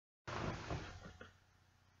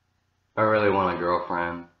I really want a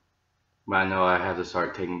girlfriend, but I know I have to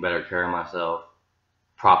start taking better care of myself.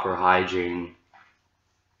 Proper hygiene,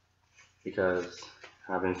 because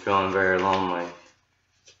I've been feeling very lonely.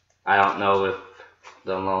 I don't know if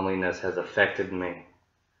the loneliness has affected me,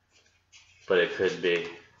 but it could be.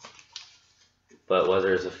 But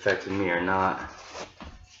whether it's affected me or not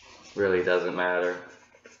really doesn't matter.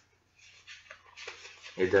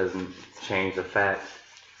 It doesn't change the fact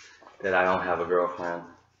that I don't have a girlfriend.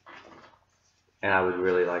 And I would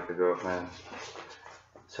really like a girlfriend.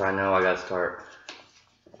 So I know I gotta start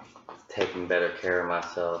taking better care of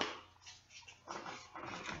myself.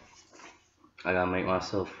 I gotta make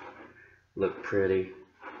myself look pretty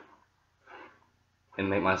and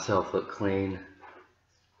make myself look clean,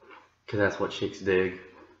 because that's what chicks dig,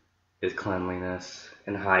 is cleanliness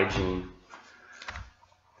and hygiene.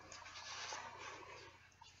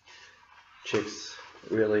 Chicks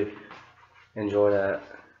really enjoy that,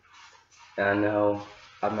 and I know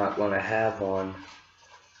I'm not going to have one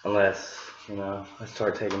unless, I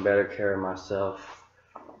start taking better care of myself.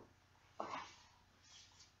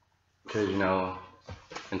 Because,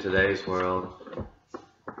 in today's world,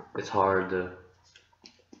 it's hard to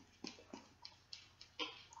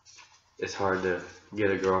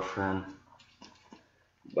get a girlfriend.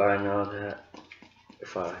 But I know that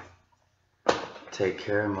if I take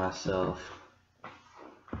care of myself,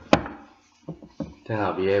 then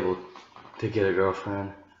I'll be able to get a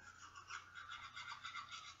girlfriend.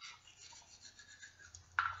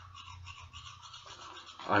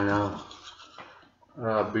 I know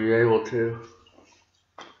I'll be able to.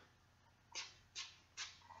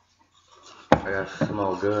 I gotta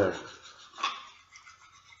smell good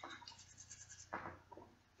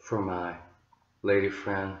for my lady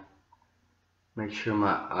friend. Make sure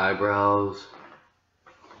my eyebrows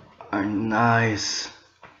are nice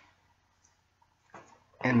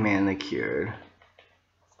and manicured,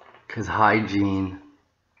 because hygiene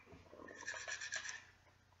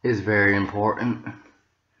is very important.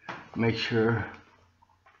 Make sure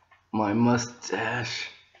my mustache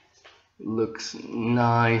looks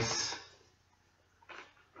nice.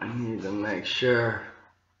 I need to make sure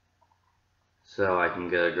so I can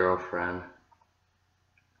get a girlfriend.